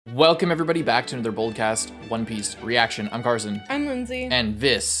Welcome everybody back to another BOLDcast One Piece reaction. I'm Carson. I'm Lindsay. And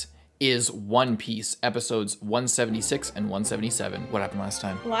this is One Piece episodes 176 and 177. What happened last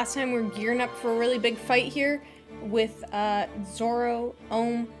time? Last time we were gearing up for a really big fight here with ZORO,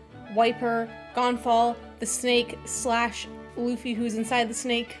 OHM, Wiper, Gonfall, the snake slash Luffy who's inside the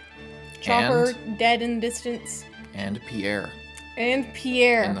snake, Chopper dead in the distance, and Pierre. And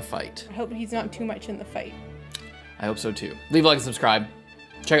Pierre. In the fight. I hope he's not too much in the fight. I hope so too. Leave a like and subscribe.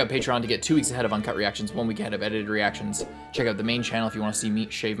 Check out Patreon to get 2 weeks ahead of uncut reactions, 1 week ahead of edited reactions. Check out the main channel if you want to see me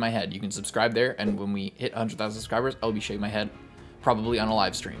shave my head. You can subscribe there, and when we hit 100,000 subscribers, I'll be shaving my head, probably on a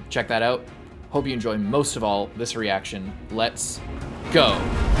live stream. Check that out. Hope you enjoy most of all this reaction. Let's go.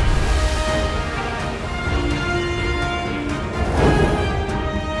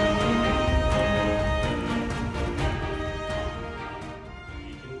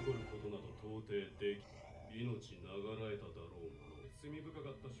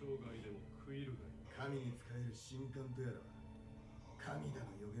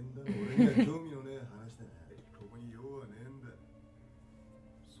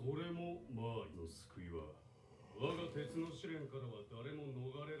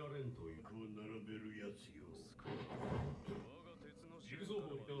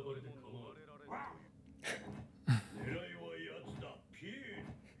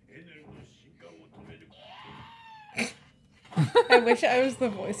 I wish I was the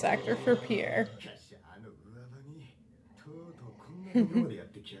voice actor for Pierre.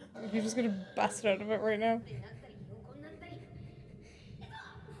 You're just gonna bust out of it right now.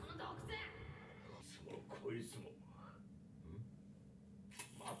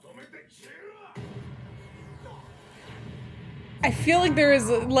 I feel like there is,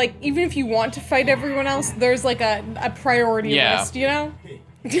 like, even if you want to fight everyone else, there's like a priority list, you know?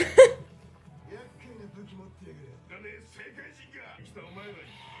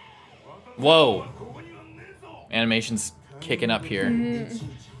 Whoa. Animation's kicking up here. Mm-hmm.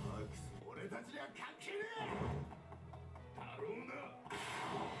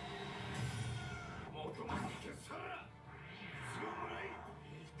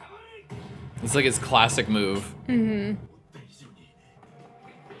 It's like his classic move. Mm-hmm.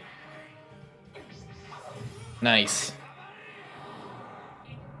 Nice.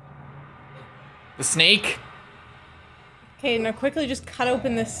 The snake. Okay, now quickly just cut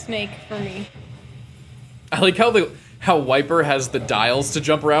open this snake for me. I like how Wiper has the dials to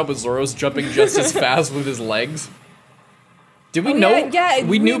jump around, but Zoro's jumping just as fast with his legs. Did we know? Yeah,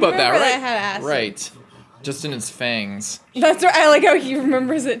 we knew about that, right? That had acid. Right. Just in its fangs. That's right. I like how he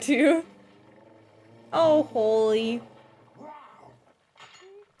remembers it too. Oh, holy.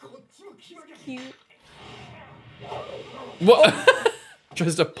 Cute. What?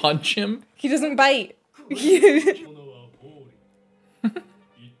 Tries to punch him? He doesn't bite.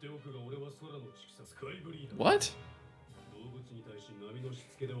 What?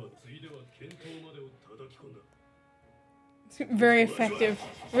 Very effective.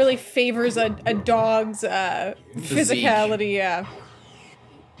 Really favors a dog's physicality, yeah.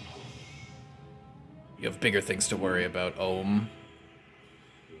 You have bigger things to worry about, OHM.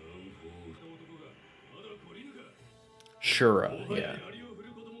 Shura, yeah.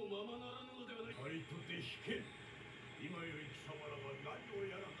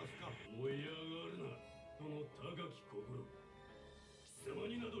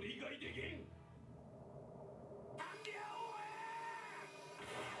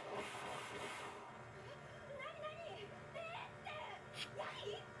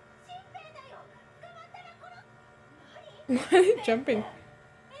 Why are they jumping?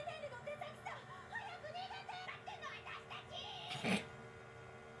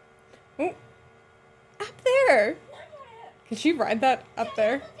 Oh, up there. Can she ride that up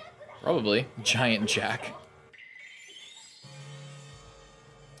there? Probably. Giant Jack.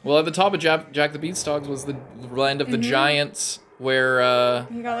 Well, at the top of Jack the Beanstalk was the land of the giants, where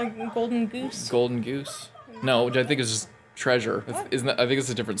You got like a golden goose. Golden goose. No, which I think is just treasure. Isn't that, I think it's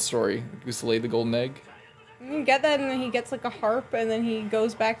a different story. Goose laid the golden egg. You get that, and then he gets like a harp, and then he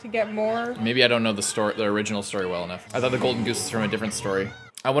goes back to get more. Maybe I don't know the original story well enough. I thought the golden goose is from a different story.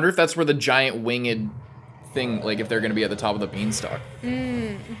 I wonder if that's where the giant winged thing, like if they're gonna be at the top of the beanstalk.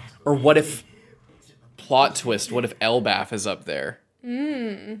 Or what if, plot twist, what if Elbaf is up there?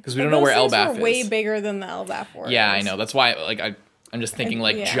 Because we don't know where Elbaf is. Way bigger than the Elbaf war. Yeah, I know. That's why, like, I'm just thinking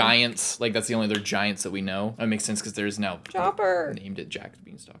like giants. Like that's the only other giants that we know. That makes sense because there's now Chopper named it Jack the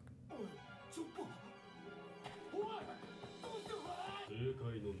Beanstalk.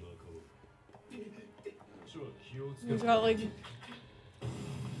 He's got like...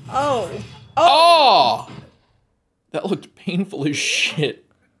 Oh! Oh! That looked painful as shit.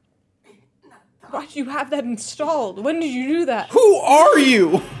 Why'd you have that installed? When did you do that? Who are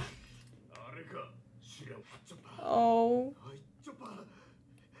you? Oh.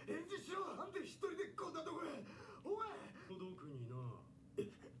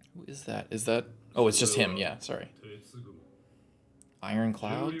 Who is that? Is that... Oh, it's just him. Yeah, sorry. Iron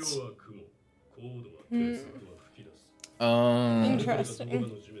clouds? Interesting.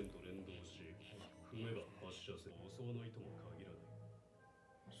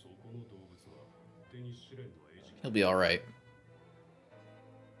 He'll be alright.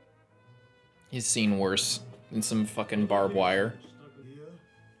 He's seen worse than some fucking barbed wire.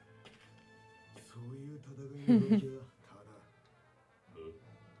 I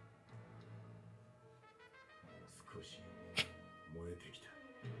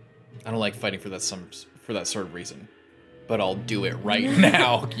don't like fighting for that sort of reason. But I'll do it right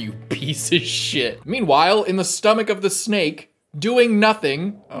now, you piece of shit. Meanwhile, in the stomach of the snake, doing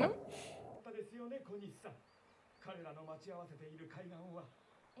nothing. Oh.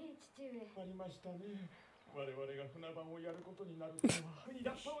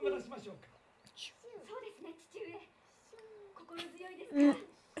 No.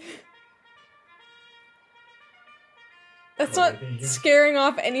 That's not scaring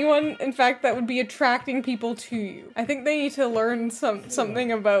off anyone. In fact, that would be attracting people to you. I think they need to learn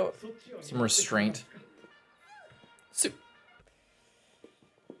something about... Some restraint.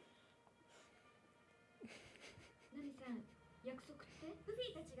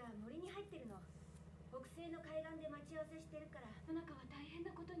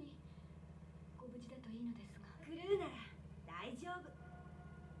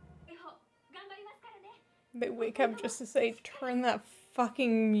 They wake up just to say, turn that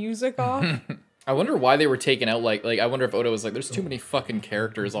fucking music off. I wonder why they were taken out, like I wonder if Oda was like, there's too many fucking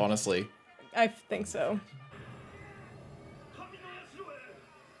characters, honestly. I think so.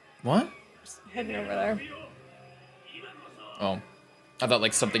 What? Just heading over there. Oh. I thought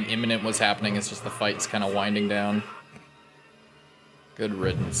like something imminent was happening, it's just the fight's kind of winding down. Good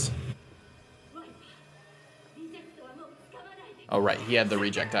riddance. Oh right, he had the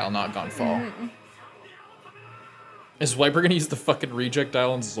rejectile, not Gonfall. Is Wiper gonna use the fucking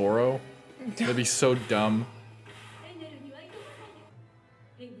rejectile on Zoro? That'd be so dumb.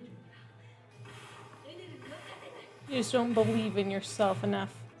 You just don't believe in yourself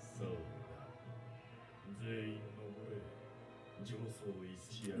enough.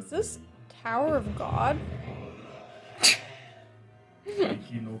 Is this Tower of God?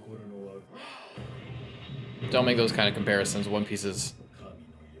 Don't make those kind of comparisons. One Piece is...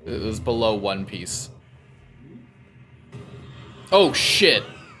 It was below One Piece. Oh, shit!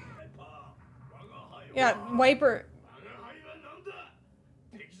 Yeah, Wiper...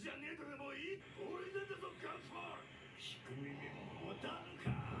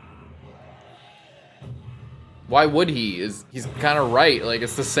 Why would he? He's kind of right. Like,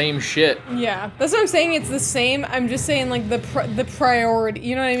 it's the same shit. Yeah, that's what I'm saying. It's the same. I'm just saying, like, the priority.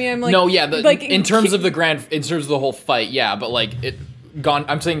 You know what I mean? I'm like... No, yeah, like, in terms of the in terms of the whole fight, yeah, but, like,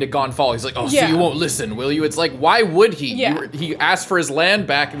 I'm saying to Gonfall, he's like, oh, yeah. So you won't listen, will you? It's like, why would he? Yeah. He asked for his land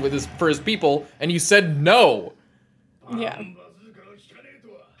back for his people, and you said no. Yeah.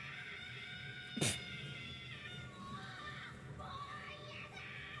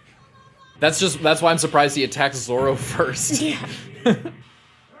 That's why I'm surprised he attacks Zoro first. Yeah. Come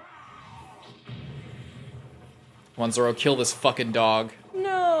on, Zoro, kill this fucking dog.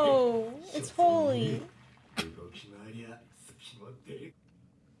 No, it's holy.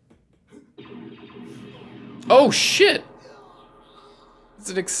 Oh shit! Is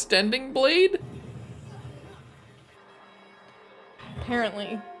it extending blade?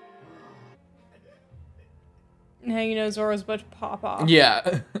 Apparently. Now you know Zoro's about to pop off.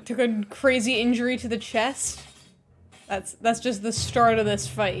 Yeah. Took a crazy injury to the chest. That's just the start of this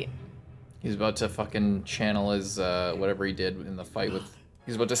fight. He's about to fucking channel his, whatever he did in the fight with...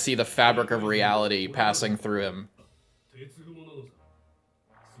 He's about to see the fabric of reality passing through him.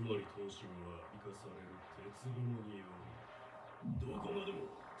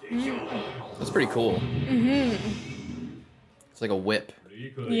 That's pretty cool. Mm-hmm. It's like a whip.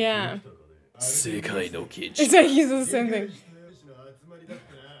 Yeah. Sekai no Kichi. It's like he's the same thing.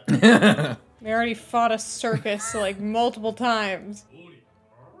 They already fought a circus like multiple times.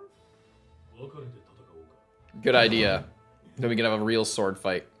 Good idea. Then we can have a real sword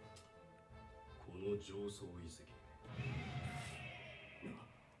fight.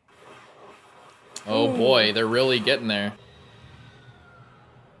 Oh boy, they're really getting there.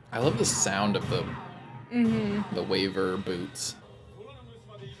 I love the sound of the waver boots.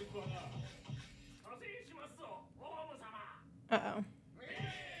 Uh-oh.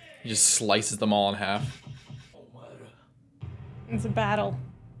 He just slices them all in half. It's a battle.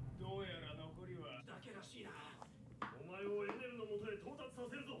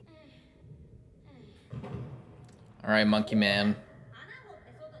 Alright, Monkey Man.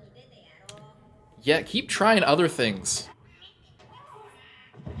 Yeah, keep trying other things.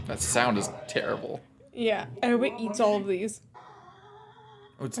 That sound is terrible. Yeah, I hope it eats all of these.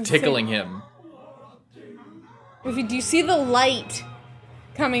 Oh, it's tickling him. Luffy, do you see the light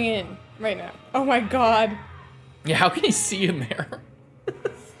coming in right now? Oh my god. Yeah, how can he see in there?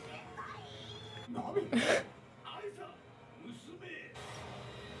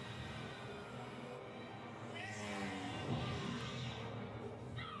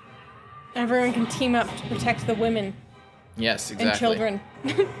 Everyone can team up to protect the women. Yes, exactly. And children.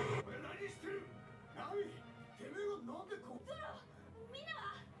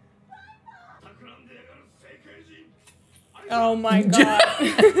 Oh my god.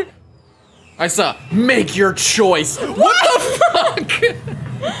 I saw, make your choice. What the fuck?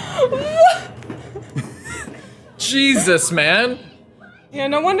 Jesus, man. Yeah,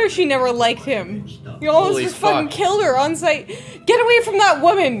 no wonder she never liked him. You almost Holy just fuck. fucking killed her on sight. Get away from that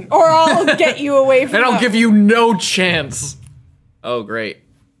woman, or I'll get you away from And I'll her. give you no chance. Oh, great.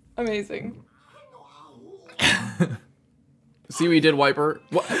 Amazing. See what you did, Wiper?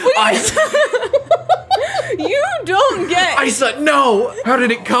 What? You don't get. I said, no! How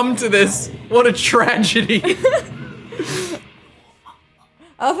did it come to this? What a tragedy.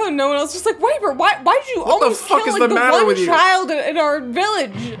 Although no one else was like, Wiper, why'd you What the almost fuck kill is like, the the matter one with you? child in our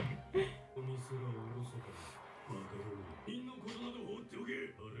village?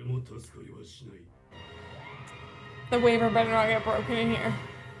 The waiver better not get broken in here.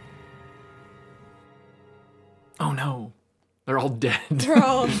 Oh no. They're all dead. They're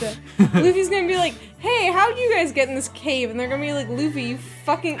all dead. Luffy's gonna be like, hey, how'd you guys get in this cave? And they're gonna be like, Luffy, you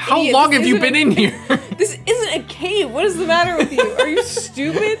fucking How idiot. long This have you isn't been in here? This isn't a cave. What is the matter with you? Are you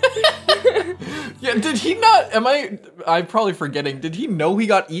stupid? Yeah, did he not, I'm probably forgetting, did he know he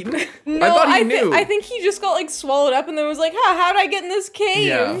got eaten? No, I thought he knew. I think he just got like swallowed up and then was like, how'd I get in this cave?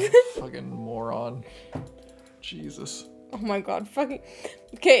 Yeah, fucking moron. Jesus. Oh my god, fucking.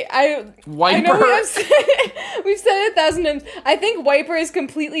 Okay, Wiper. I know we've said it 1,000 times. I think Wiper is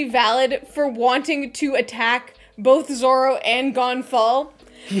completely valid for wanting to attack both Zoro and Gonfall.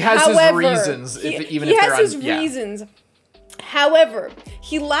 He has However, his reasons, even he if they're has his reasons. However,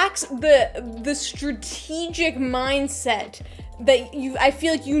 he lacks the strategic mindset that I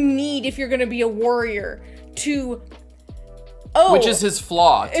feel like you need if you're gonna be a warrior to. Oh, Which is his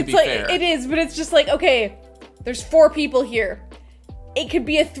flaw, to be fair. It is, but it's just like, okay, there's 4 people here. It could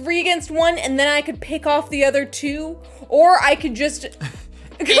be a 3 against 1, and then I could pick off the other 2, or I could just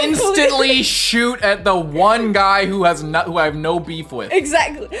instantly shoot at the one guy who I have no beef with.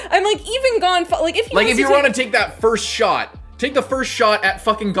 Exactly. I'm like, even Gonfall, like if you want to take that first shot, take the first shot at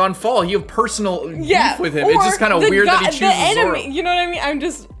fucking Gonfall. You have personal beef with him. It's just kind of weird that he chooses the enemy, Zoro. You know what I mean? I'm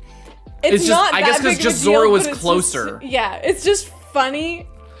just. It's not just, I that guess because big of a just deal, Zoro was but it's closer. Just, yeah, it's just funny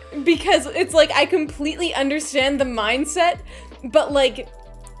because it's like I completely understand the mindset, but like.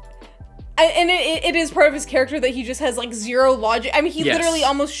 And it is part of his character that he just has like 0 logic. I mean, he literally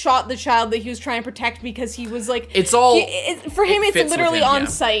almost shot the child that he was trying to protect because he was like. It's all. For him, it's literally on yeah.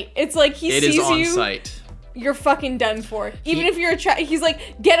 sight. It's like he sees you. It is on sight. You're fucking done for. Even if you're a child, he's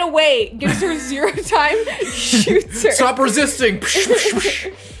like, get away. Gives her 0 time, shoots her. Stop resisting.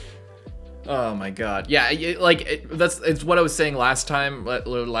 Oh my god. Yeah, it's what I was saying last time,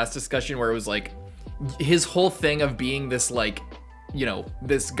 last discussion, where it was like his whole thing of being this like, you know,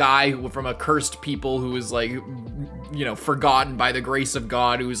 this guy from a cursed people who is like, you know, forgotten by the grace of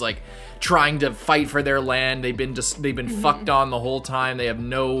God, who's like trying to fight for their land. They've been fucked on the whole time. They have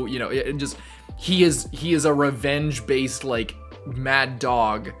no, you know, he is a revenge-based like mad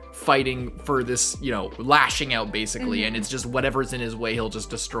dog fighting for this, you know, lashing out basically, and it's just whatever's in his way he'll just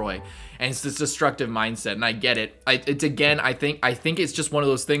destroy. And it's this destructive mindset, and I get it. It's again, I think it's just one of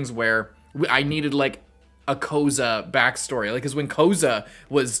those things where I needed like a Koza backstory, like, because when Koza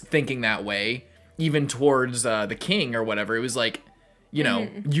was thinking that way, even towards the king or whatever, it was like, you know,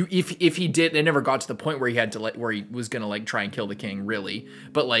 if he did, it never got to the point where he had to like, where he was gonna like try and kill the king, really.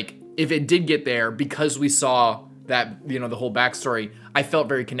 But like, if it did get there, because we saw that, you know, the whole backstory, I felt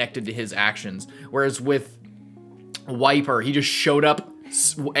very connected to his actions. Whereas with Wiper, he just showed up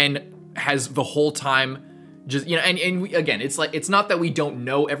and has the whole time just, you know, and we, again, it's like, it's not that we don't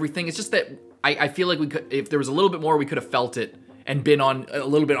know everything, it's just that I feel like we could, if there was a little bit more, we could have felt it and been on a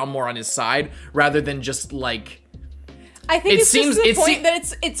little bit more on his side, rather than just like. I think it's just the point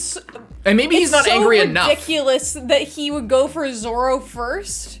that it's. And maybe he's not angry enough. It's ridiculous that he would go for Zoro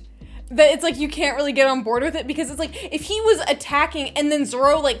first, that it's like you can't really get on board with it, because it's like if he was attacking and then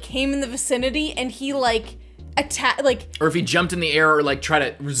Zoro like came in the vicinity and he like or if he jumped in the air or like try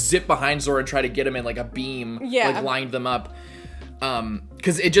to zip behind Zoro and try to get him in like a beam, like lined them up,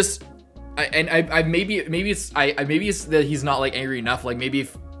 because it just maybe it's that he's not like angry enough, like maybe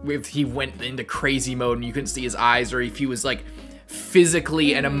if he went into crazy mode and you couldn't see his eyes, or if he was like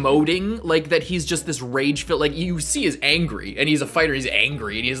physically and emoting, like that he's just this rage filled, like you see is angry, and he's a fighter, he's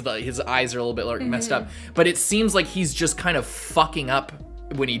angry, and his eyes are a little bit like messed up, but it seems like he's just kind of fucking up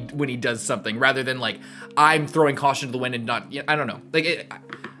when he does something, rather than like I'm throwing caution to the wind and not, I don't know, like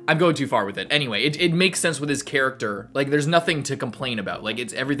I'm going too far with it. Anyway, it makes sense with his character. Like there's nothing to complain about. Like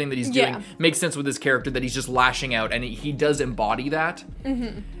it's everything that he's doing makes sense with his character, that he's just lashing out, and he does embody that.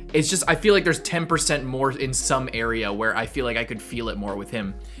 It's just, I feel like there's 10% more in some area where I feel like I could feel it more with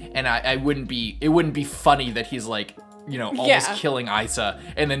him, and it wouldn't be funny that he's like, you know, almost killing Isa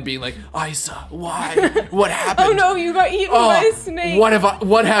and then being like, Isa, why? What happened? Oh no, you got eaten by a snake. What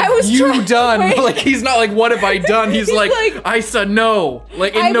have you done? Like he's not like, what have I done? He's like, Isa, no.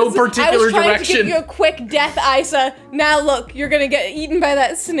 Like in no particular I was trying direction. to give you a quick death, Isa. Now look, you're gonna get eaten by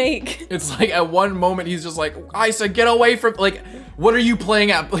that snake. It's like at one moment he's just like, Isa, get away from, like, what are you playing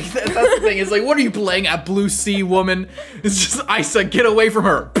at? Like that's the thing. It's like, what are you playing at, Blue Sea woman? It's just, Isa, get away from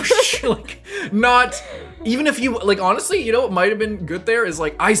her. Like, not. Even if you, like, honestly, you know what might have been good there is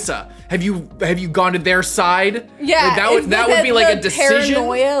like, Isa, have you gone to their side? Yeah, like that would be like a decision.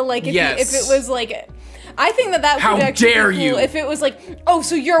 Paranoia, like if it was like, I think that would actually be cool if it was like, oh,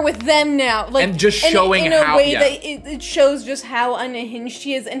 so you're with them now, like, and just showing in a how, way that it shows just how unhinged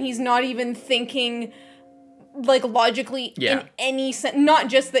he is, and he's not even thinking like logically in any sense. Not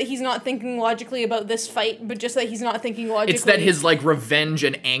just that he's not thinking logically about this fight, but just that he's not thinking logically. It's that his like revenge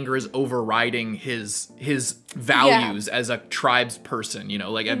and anger is overriding his values as a tribes person, you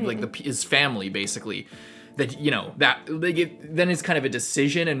know, like his family basically. That, you know, that like then it's kind of a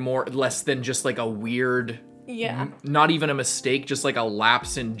decision and less than just like a weird, not even a mistake, just like a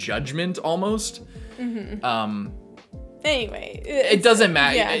lapse in judgment almost. Anyway, it doesn't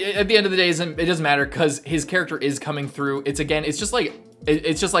matter. At the end of the day, it doesn't matter because his character is coming through. It's just like a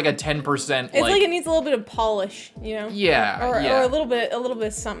 10%. It's like it needs a little bit of polish, you know? Yeah, or a little bit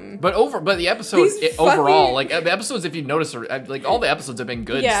of something. But the episodes overall, like the episodes, if you notice, like all the episodes have been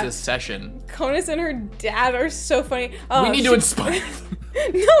good this session. Conis and her dad are so funny. We need to inspire them.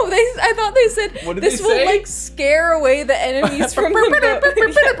 No, I thought they said this will like scare away the enemies from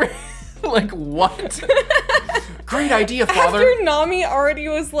the boat. Like what? Great idea, father. After Nami already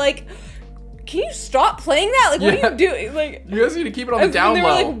was like, can you stop playing that? Like, what are you doing? Like, you guys need to keep it on the down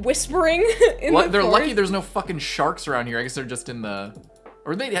low. They were like whispering in the They're lucky there's no fucking sharks around here. I guess they're just in the,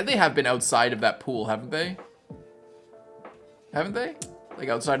 or they have been outside of that pool, haven't they? Haven't they? Like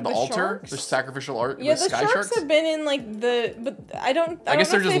outside of the altar, sharks? The sacrificial art. Yeah, the sky sharks have been in like but I guess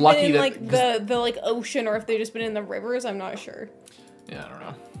they're just lucky in, like the like ocean, or if they've just been in the rivers. I'm not sure. Yeah, I don't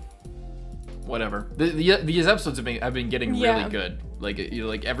know. Whatever. These episodes have been getting really good. Like, you know,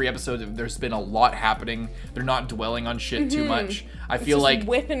 like every episode, there's been a lot happening. They're not dwelling on shit too much. I feel like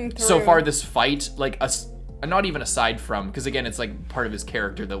whipping through. So far this fight, like not even aside from, because again, it's like part of his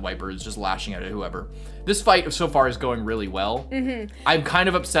character that Viper is just lashing out at whoever. This fight so far is going really well. I'm kind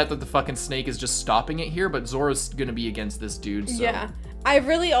of upset that the fucking snake is just stopping it here, but Zoro's gonna be against this dude. So. Yeah. I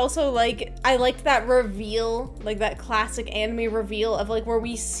really also I liked that reveal, like that classic anime reveal of like where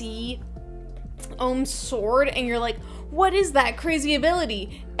we see Ohm's sword and you're like, what is that crazy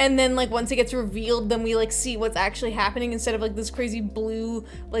ability? And then like once it gets revealed, then we like see what's actually happening instead of like this crazy blue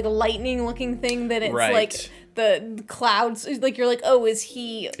like lightning looking thing that it's like the clouds, like you're like, oh, is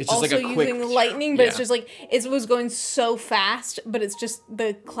he also like using lightning? But it's just like it was going so fast, but it's just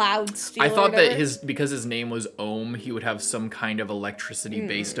the clouds. I thought that because his name was Ohm, he would have some kind of electricity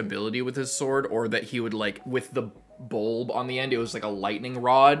based ability with his sword, or that he would like with the bulb on the end, it was like a lightning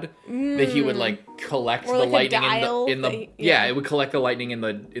rod that he would like collect the lightning in the it would collect the lightning in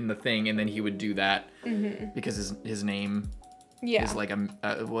the thing, and then he would do that because his name is like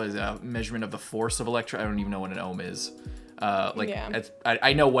a measurement of the force of electric. I don't even know what an ohm is.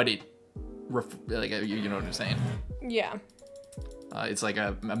 I know what it like, you know what I'm saying. Yeah. It's like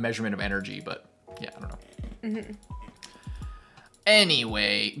a measurement of energy, but yeah, I don't know.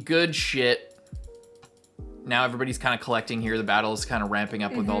 Anyway, good shit. Now everybody's kind of collecting here. The battle is kind of ramping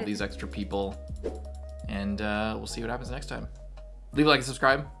up with all these extra people. And we'll see what happens next time. Leave a like and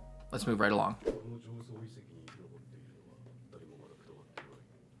subscribe. Let's move right along.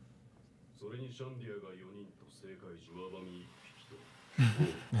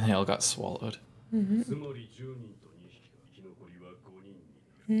 They all got swallowed.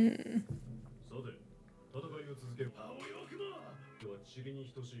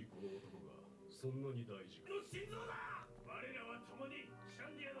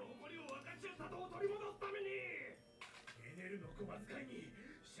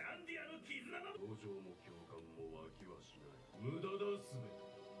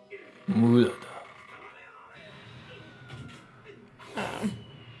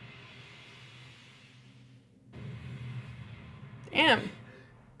 Damn.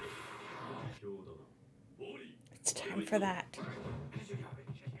 It's time for that.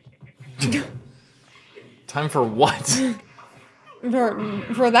 Time for what?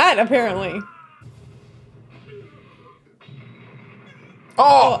 For that, apparently.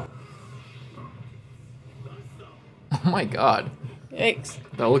 Oh! Oh my god. Yikes.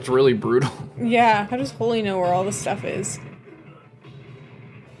 That looked really brutal. Yeah, how does Holy know where all this stuff is?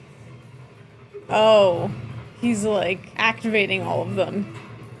 Oh, he's like activating all of them.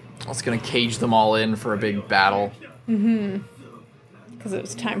 It's gonna cage them all in for a big battle. Because it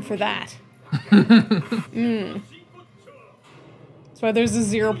was time for that. That's why there's a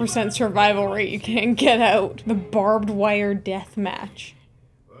 0% survival rate. You can't get out. The barbed wire death match.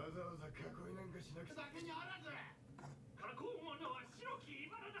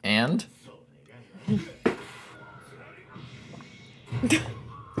 And?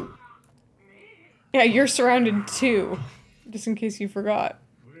 Yeah, you're surrounded too. Just in case you forgot.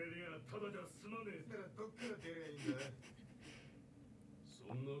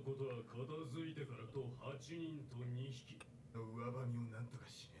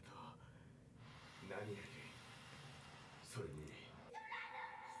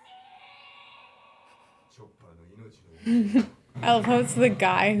 I love how it's the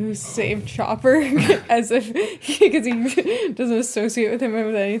guy who saved Chopper, as if, because he doesn't associate with him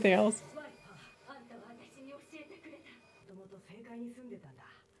with anything else.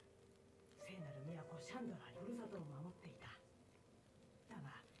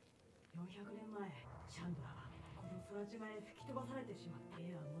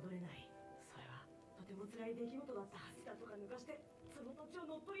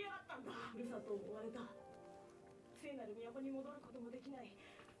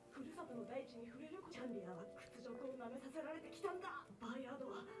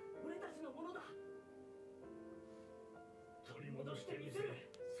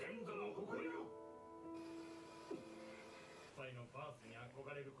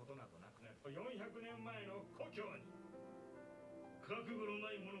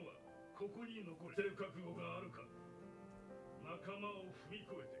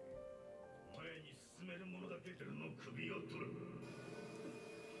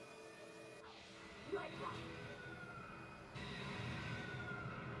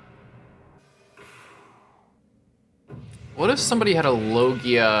 What if somebody had a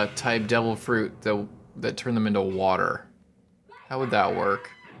Logia type devil fruit that turned them into water? How would that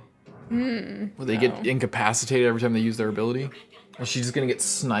work? Would they get incapacitated every time they use their ability? Is she just gonna get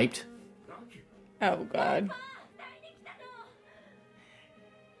sniped? Oh god.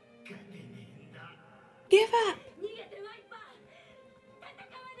 Give up!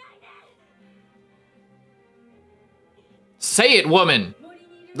 Say it, woman!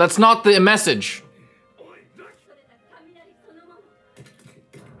 That's not the message.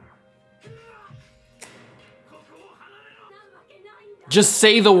 Just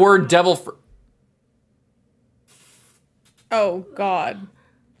say the word devil fruit. Oh god.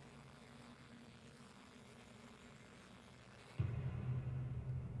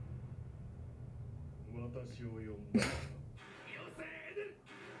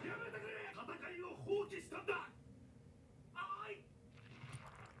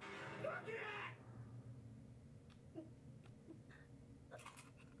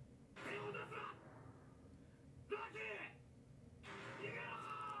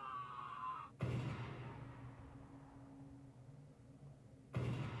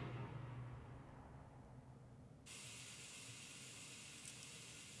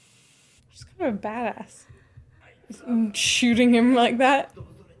 She's kind of a badass. Shooting him like that.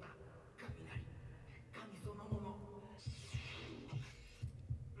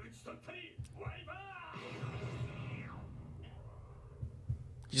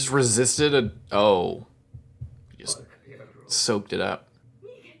 You just resisted a... Oh. You just soaked it up.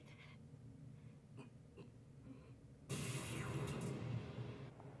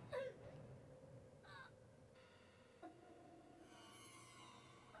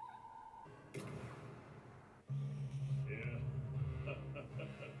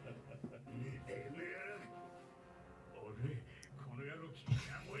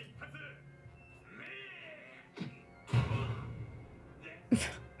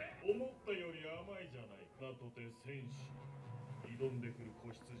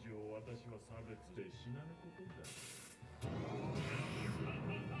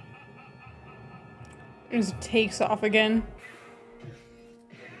 It just takes off again.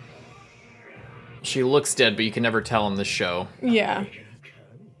 She looks dead, but you can never tell in this show. Yeah.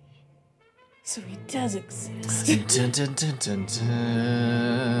 So he does exist. Dun, dun, dun, dun,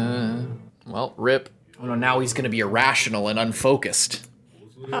 dun. Well, rip. Oh no, now he's gonna be irrational and unfocused.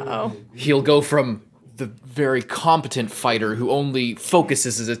 Uh-oh. He'll go from the very competent fighter who only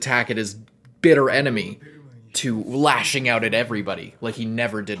focuses his attack at his bitter enemy to lashing out at everybody like he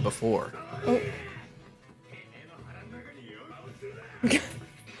never did before. Oh.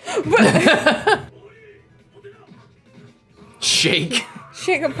 Shake.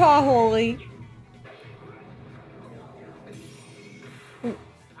 Shake a paw, holy.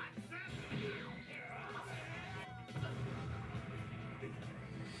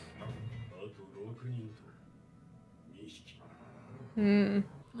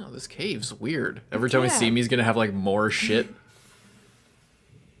 No, this cave's weird. Every time we see him, he's gonna have like more shit.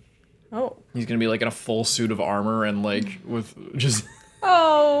 Oh. He's gonna be like in a full suit of armor and like with just.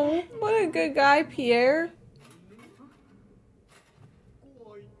 Oh, what a good guy, Pierre.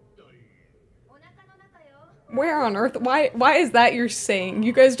 Where on Earth? Why is that your saying?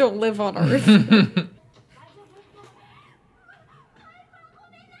 You guys don't live on Earth.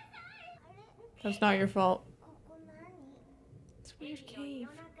 That's not your fault. It's a weird cave.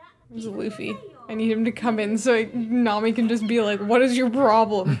 It's Luffy. I need him to come in so Nami can just be like, what is your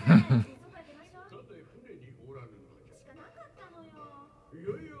problem?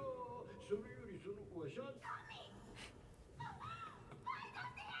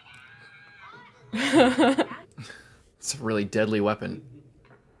 It's a really deadly weapon.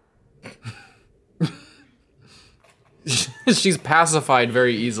 She's pacified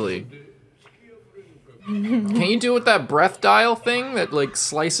very easily. Can you do it with that breath dial thing that like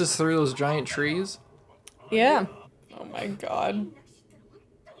slices through those giant trees? Yeah. Oh my god.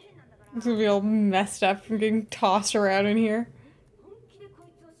 It's gonna be all messed up from getting tossed around in here.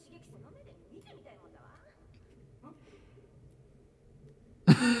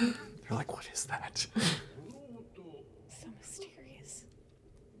 They're like, what is that? So mysterious.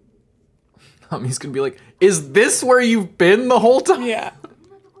 He's gonna be like, is this where you've been the whole time? Yeah.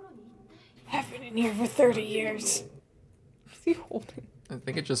 I've been in here for 30 years. What's he holding? I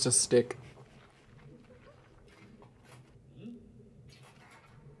think it's just a stick.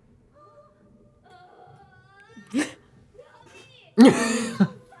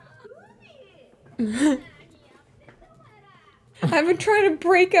 I've been trying to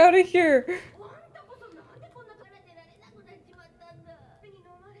break out of here.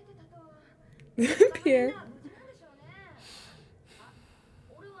 Pierre.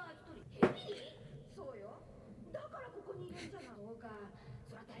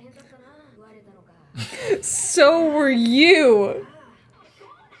 So were you.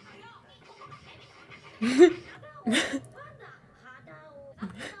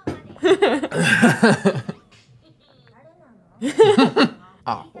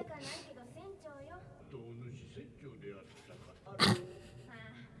 Oh.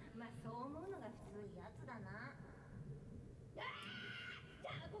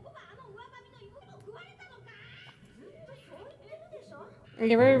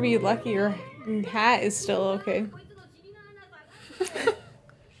 You better be lucky your hat is still okay.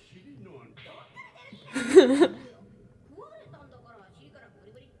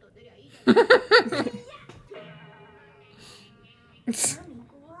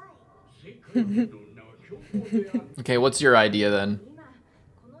 Okay, what's your idea then?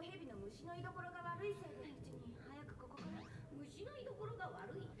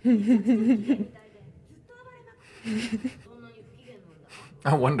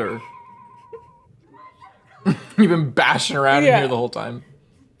 I wonder. You've been bashing around in here the whole time.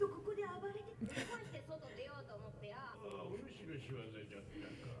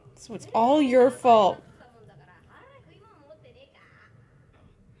 So it's all your fault.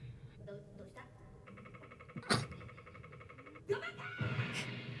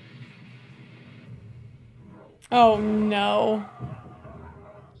 Oh no.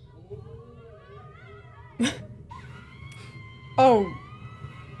 Oh.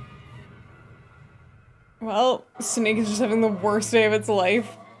 Well, Snake is just having the worst day of its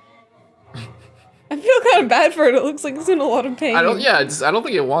life. I feel kind of bad for it. It looks like it's in a lot of pain. I don't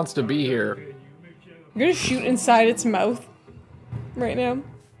think it wants to be here. I'm gonna shoot inside its mouth right now.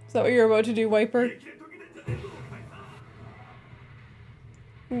 Is that what you're about to do, Wiper?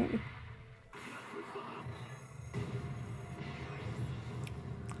 Ooh.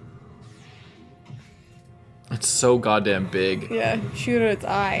 It's so goddamn big. Yeah, shoot at its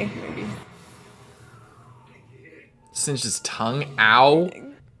eye, maybe. Singe his tongue. Ow.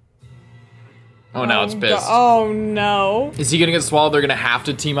 Oh, now it's pissed. Oh, no. Is he gonna get swallowed? They're gonna have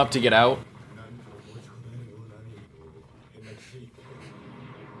to team up to get out?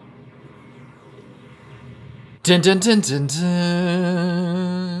 Dun dun dun dun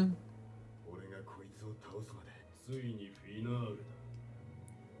dun.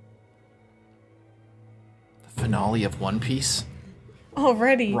 The finale of One Piece?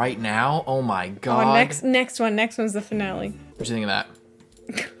 Already. Right now? Oh my god. Oh, next one's the finale. What do you think of that?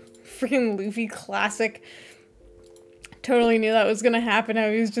 Freaking Luffy classic. Totally knew that was gonna happen.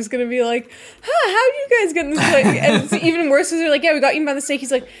 I was just gonna be like, huh, how'd you guys get in this place? And it's even worse because they're like, yeah, we got eaten by the snake.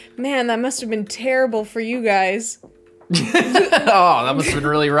 He's like, man, that must have been terrible for you guys. Oh, that must have been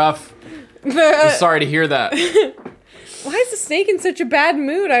really rough. I'm sorry to hear that. Why is the snake in such a bad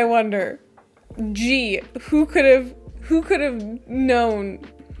mood, I wonder? Gee, who could have known?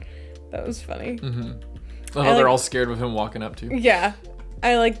 That was funny. Mm-hmm. Oh, they're all scared of him walking up to. Yeah.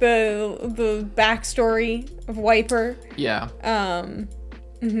 I like the backstory of Wiper. Yeah.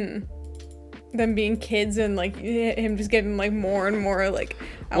 Them being kids and like him just getting like more and more like.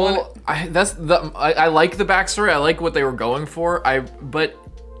 I like the backstory. I like what they were going for. But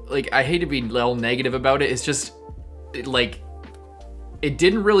like I hate to be a little negative about it. It's just like it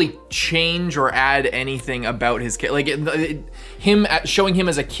didn't really change or add anything about his kid. Like him showing him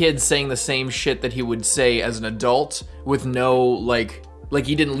as a kid saying the same shit that he would say as an adult with no like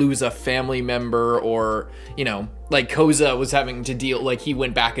he didn't lose a family member or, you know, like Koza was having to deal, like he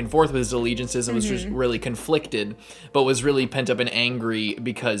went back and forth with his allegiances and was just really conflicted, but was really pent up and angry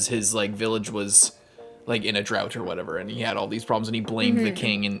because his like village was like in a drought or whatever. And he had all these problems and he blamed the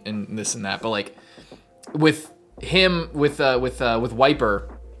king and this and that. But like with him, with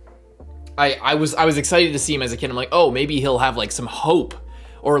Wiper, I was excited to see him as a kid. I'm like, oh, maybe he'll have like some hope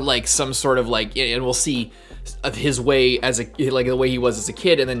or like some sort of like, and we'll see of his way as like the way he was as a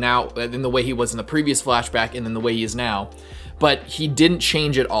kid, and then now in the way he was in the previous flashback, and then the way he is now. But he didn't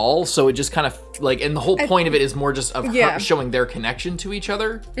change at all, so it just kind of like, and the whole point of it is more just of her showing their connection to each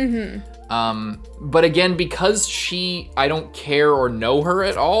other. But again, because I don't care or know her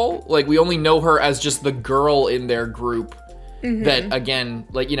at all. Like we only know her as just the girl in their group. That again,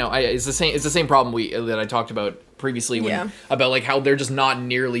 like, you know, it's the same problem that I talked about previously about like how they're just not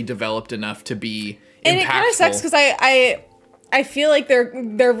nearly developed enough to be and impactful. It kind of sucks because I feel like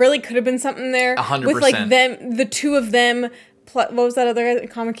there really could have been something there 100%. with like the two of them. What was that other guy?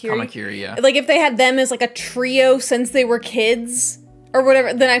 Kamakiri? Kamakiri, yeah. Like if they had them as like a trio since they were kids or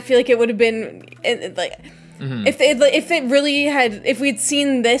whatever, then I feel like it would have been like. If we'd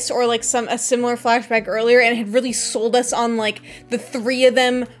seen this or like a similar flashback earlier and had really sold us on like the three of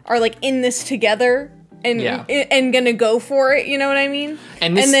them are like in this together and gonna go for it, you know what I mean?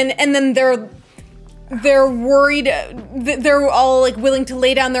 And then they're worried, they're all like willing to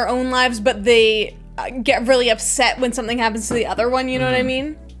lay down their own lives, but they get really upset when something happens to the other one, you know what I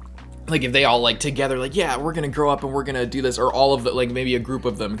mean? Like if they all like together, like, yeah, we're gonna grow up and we're gonna do this, or all of the, like maybe a group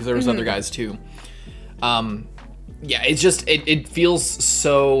of them, because there was other guys too. Yeah, it's just, it feels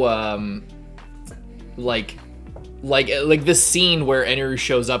so, like this scene where Eneru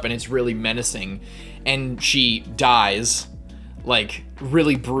shows up and it's really menacing and she dies, like,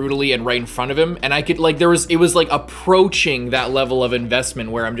 really brutally and right in front of him. And I could, like, it was like approaching that level of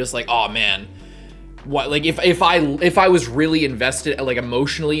investment where I'm just like, oh man, what, like, if I was really invested, like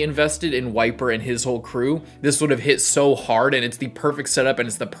emotionally invested in Wiper and his whole crew, this would have hit so hard, and it's the perfect setup and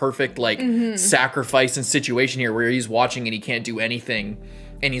it's the perfect like sacrifice and situation here where he's watching and he can't do anything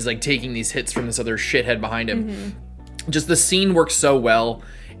and he's like taking these hits from this other shithead behind him. Just the scene works so well.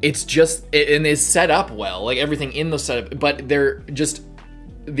 It's just, and it's set up well, like everything in the setup, but they're just,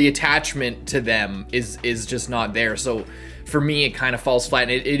 the attachment to them is just not there. So for me, it kind of falls flat,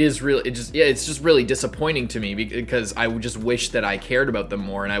 and it is really, it's just really disappointing to me because I would just wish that I cared about them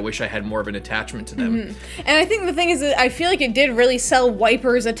more, and I wish I had more of an attachment to them. And I think the thing is that I feel like it did really sell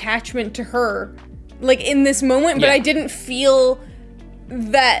Wiper's attachment to her, like in this moment, but I didn't feel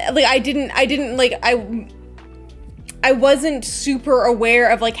that, like I wasn't super aware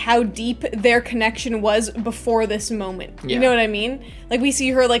of like how deep their connection was before this moment. You know what I mean? Like we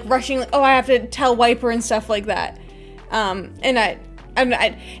see her like rushing, like, oh, I have to tell Wiper and stuff like that. And I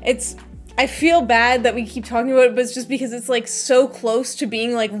feel bad that we keep talking about it, but it's just because it's like so close to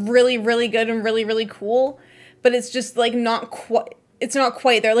being like really, really good and really, really cool, but it's just like it's not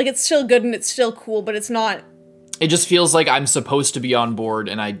quite there. Like it's still good and it's still cool, but it's not. It just feels like I'm supposed to be on board,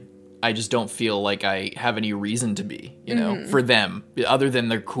 and I just don't feel like I have any reason to be, you know, for them, other than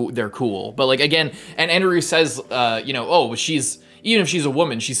they're cool. But like, again, and Eneru says, you know, oh, even if she's a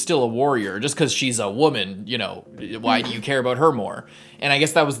woman, she's still a warrior. Just because she's a woman, you know, why do you care about her more? And I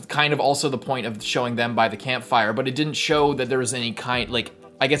guess that was kind of also the point of showing them by the campfire, but it didn't show that there was any kind, like,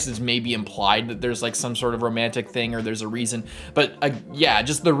 I guess it's maybe implied that there's like some sort of romantic thing or there's a reason. But yeah,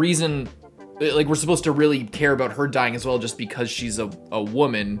 just the reason, like, we're supposed to really care about her dying as well just because she's a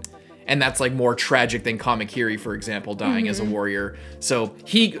woman. And that's like more tragic than Kamakiri, for example, dying as a warrior. So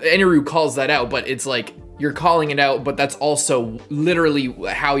Eneru calls that out, but it's like, you're calling it out, but that's also literally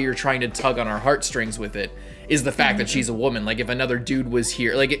how you're trying to tug on our heartstrings with it, is the fact that she's a woman. Like, if another dude was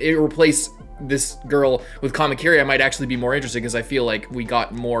here, like, it replaced this girl with Kamakiri, I might actually be more interested, because I feel like we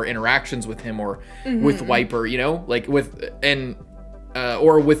got more interactions with him, or with Wiper, you know, like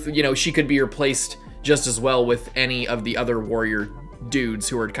or with, you know, she could be replaced just as well with any of the other warrior dudes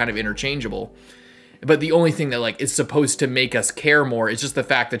who are kind of interchangeable. But the only thing that like is supposed to make us care more is just the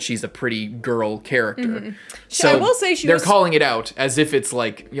fact that she's a pretty girl character. So I will say they're calling it out as if it's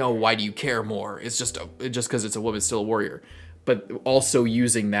like, you know, why do you care more? It's just because it's a woman, still a warrior. But also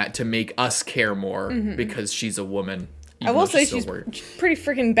using that to make us care more because she's a woman. I will say she's pretty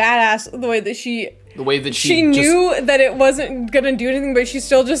freaking badass the way that she knew that it wasn't gonna do anything, but she's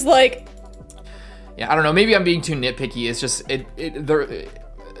still just like. Yeah, I don't know. Maybe I'm being too nitpicky. It's just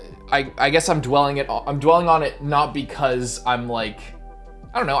I guess I'm dwelling on it not because I'm like,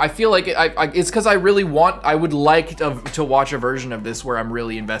 I don't know. I feel like it's because I would like to watch a version of this where I'm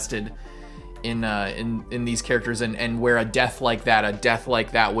really invested in these characters, and where a death like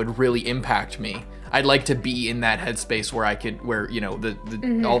that would really impact me. I'd like to be in that headspace where you know,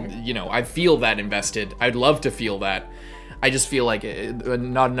 you know, I feel that invested. I'd love to feel that. I just feel like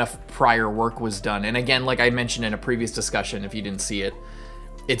not enough prior work was done. And again, like I mentioned in a previous discussion, if you didn't see it,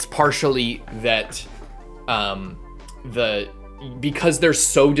 it's partially that because they're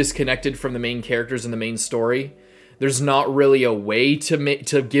so disconnected from the main characters in the main story, there's not really a way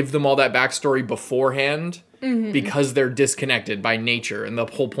to give them all that backstory beforehand, because they're disconnected by nature. And the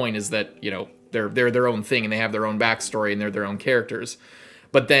whole point is that, you know, they're their own thing and they have their own backstory and they're their own characters.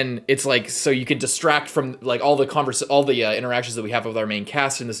 But then it's like, so you can distract from like all the interactions that we have with our main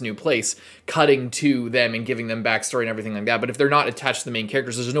cast in this new place, cutting to them and giving them backstory and everything like that. But if they're not attached to the main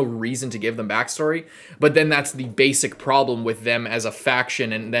characters, there's no reason to give them backstory. But then that's the basic problem with them as a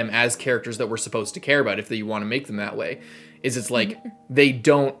faction and them as characters that we're supposed to care about, if you want to make them that way, is it's like they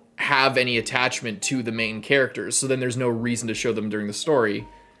don't have any attachment to the main characters. So then there's no reason to show them during the story.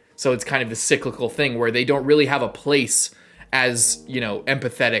 So it's kind of the cyclical thing where they don't really have a place as, you know,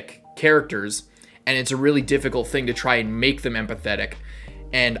 empathetic characters, and it's a really difficult thing to try and make them empathetic.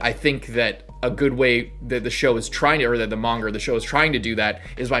 And I think that a good way that the show is trying to, or that the manga or the show is trying to do that,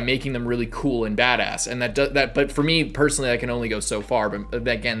 is by making them really cool and badass. And but for me personally, I can only go so far. But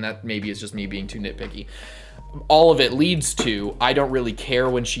again, that maybe is just me being too nitpicky. All of it leads to, I don't really care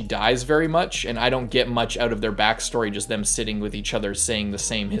when she dies very much, and I don't get much out of their backstory, just them sitting with each other saying the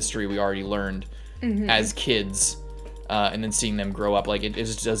same history we already learned as kids. And then seeing them grow up, like it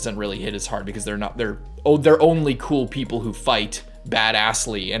just doesn't really hit as hard, because they're only cool people who fight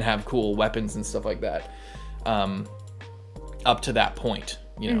badassly and have cool weapons and stuff like that, up to that point,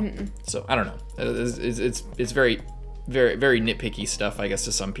 you know. So I don't know. It's very, very, very nitpicky stuff, I guess,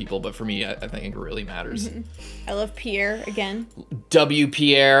 to some people, but for me, I think it really matters. I love Pierre again.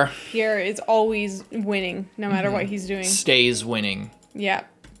 Pierre. Pierre is always winning, no matter what he's doing. Stays winning. Yeah.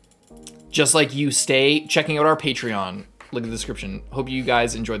 Just like you stay checking out our Patreon. Look at the description. Hope you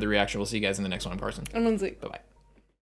guys enjoyed the reaction. We'll see you guys in the next one in person. I'm Lindsay. Bye-bye.